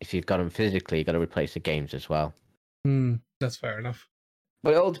games. If you've got them physically, you've got to replace the games as well. That's fair enough.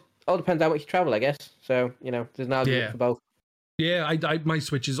 But it all depends how much you travel, I guess. So, there's an argument for both. Yeah, my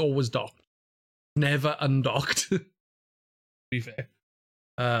Switch is always docked. Never undocked. To be fair.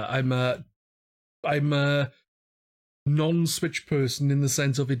 I'm a non-Switch person in the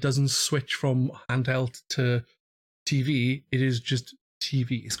sense of it doesn't switch from handheld to TV. It is just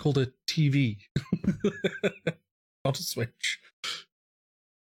TV. It's called a TV. Not a Switch.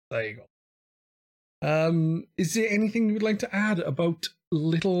 There you go. Is there anything you would like to add about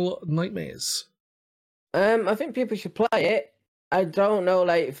Little Nightmares? I think people should play it. I don't know,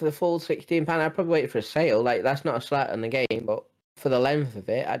 for the full £16, I'd probably wait for a sale. That's not a slight on the game, but for the length of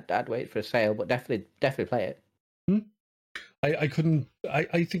it, I'd wait for a sale, but definitely play it. I couldn't.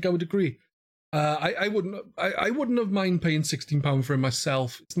 I think I would agree. I wouldn't have mind paying £16 for it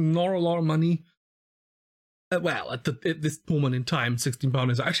myself. It's not a lot of money. Well, at this moment in time,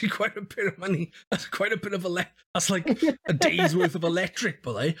 £16 is actually quite a bit of money. That's quite a bit of that's like a day's worth of electric,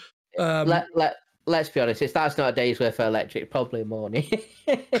 but let's be honest. If that's not a day's worth of electric, probably more.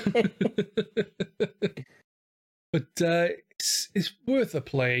 But it's worth a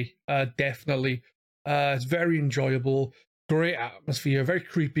play, definitely. It's very enjoyable, great atmosphere, very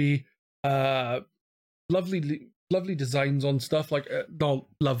creepy, lovely designs on stuff. Not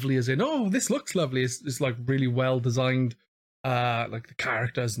lovely as in, oh, this looks lovely. It's really well designed, the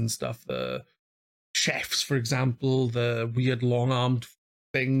characters and stuff. The chefs, for example, the weird long-armed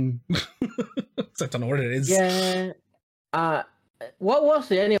thing. I don't know what it is. Yeah. What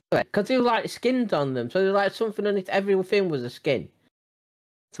was it anyway? Because there were skins on them, so there was something underneath. Everything was a skin.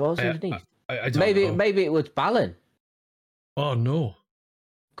 So what was underneath? I don't know. Maybe it was Balan. Oh no.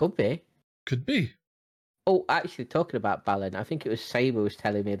 Could be. Could be. Oh, actually, talking about Balan, I think it was Saber was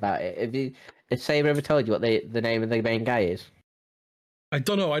telling me about it. Has Saber ever told you what the name of the main guy is? I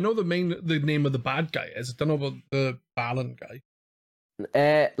don't know. I know the name of the bad guy is. I don't know about the Balan guy.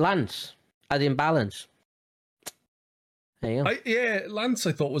 Lance, as in balance. There you go. Lance,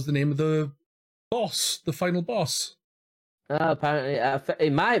 I thought was the name of the boss, the final boss. Oh, apparently,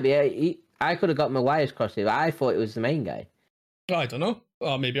 it might be. I could have got my wires crossed here, but I thought it was the main guy. I don't know.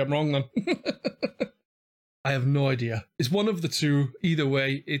 Oh, maybe I'm wrong then. I have no idea. It's one of the two. Either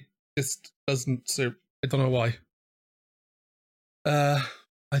way, just doesn't suit. I don't know why.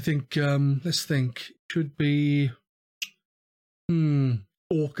 I think let's think. Should be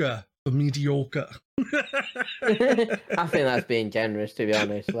Orca for mediocre. I think that's being generous, to be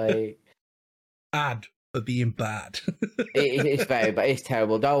honest. Like, Ad for being bad. it's very bad. It's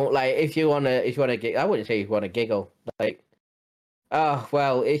terrible. Don't like if you wanna giggle. I wouldn't say you want to giggle. Like, oh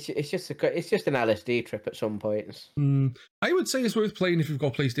well, it's just an LSD trip at some points. I would say it's worth playing if you've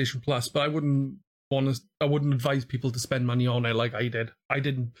got PlayStation Plus, but I wouldn't advise people to spend money on it like I did. I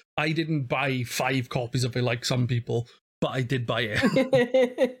didn't buy 5 copies of it like some people, but I did buy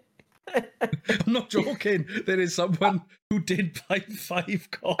it. I'm not joking. There is someone who did buy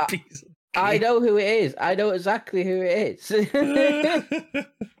 5 copies. I know who it is. I know exactly who it is.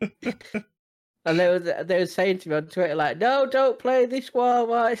 And they were saying to me on Twitter, like, no, don't play this one.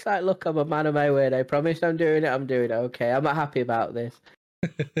 Well, it's like, look, I'm a man of my word. I promise I'm doing it. I'm doing it. Okay, I'm not happy about this.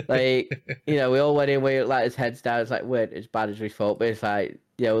 Like, we all went in with like his heads down. It's like, weren't as bad as we thought, but it's like,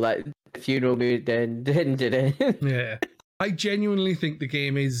 like funeral mood. Then did it? Yeah, I genuinely think the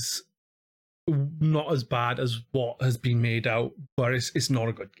game is not as bad as what has been made out, but it's not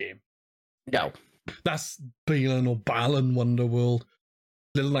a good game. No, that's Balin or Balan Wonderworld.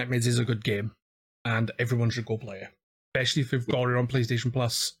 Little Nightmares is a good game, and everyone should go play it, especially if they've got it on PlayStation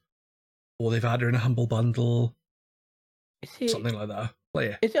Plus or they've had it in a humble bundle, something like that. Play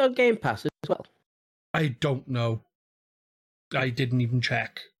it. Is it on Game Pass as well? I don't know. I didn't even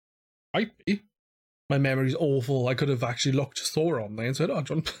check. Might be. My memory's awful. I could have actually looked Thor on there and said, "Oh,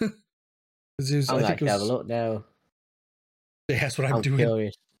 John." I'm going to have a look now. Yeah, that's what I'm doing.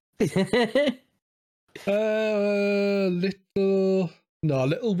 Curious.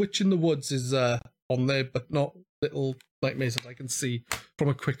 Little Witch in the Woods is on there, but not Little Nightmares that I can see from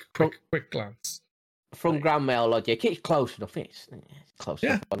a quick glance. From Grand Mail logic, it's close enough. It's close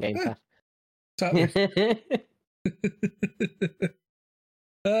enough on Game Pass. Exactly.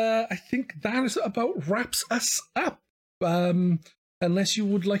 I think that about wraps us up. Unless you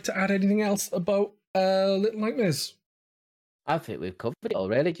would like to add anything else about Little Nightmares. I think we've covered it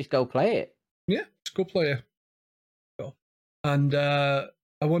already. Just go play it. Yeah, just go play it. Go. And I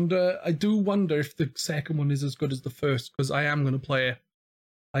do wonder if the second one is as good as the first, because I am going to play it.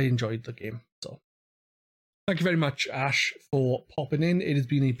 I enjoyed the game. So thank you very much, Ash, for popping in. It has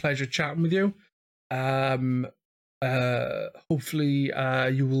been a pleasure chatting with you. Hopefully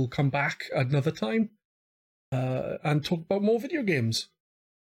you will come back another time and talk about more video games.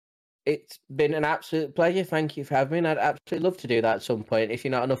 It's been an absolute pleasure. Thank you for having me. I'd absolutely love to do that at some point if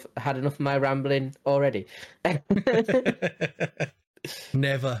you're not had enough of my rambling already.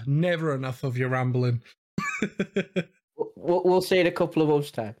 Never enough of your rambling. We'll see in a couple of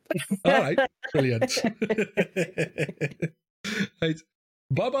months' time. All right, brilliant. Right.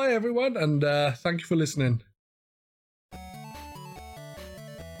 Bye-bye, everyone, and thank you for listening.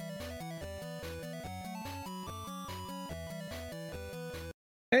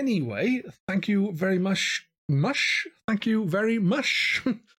 Anyway, thank you very much. Thank you very much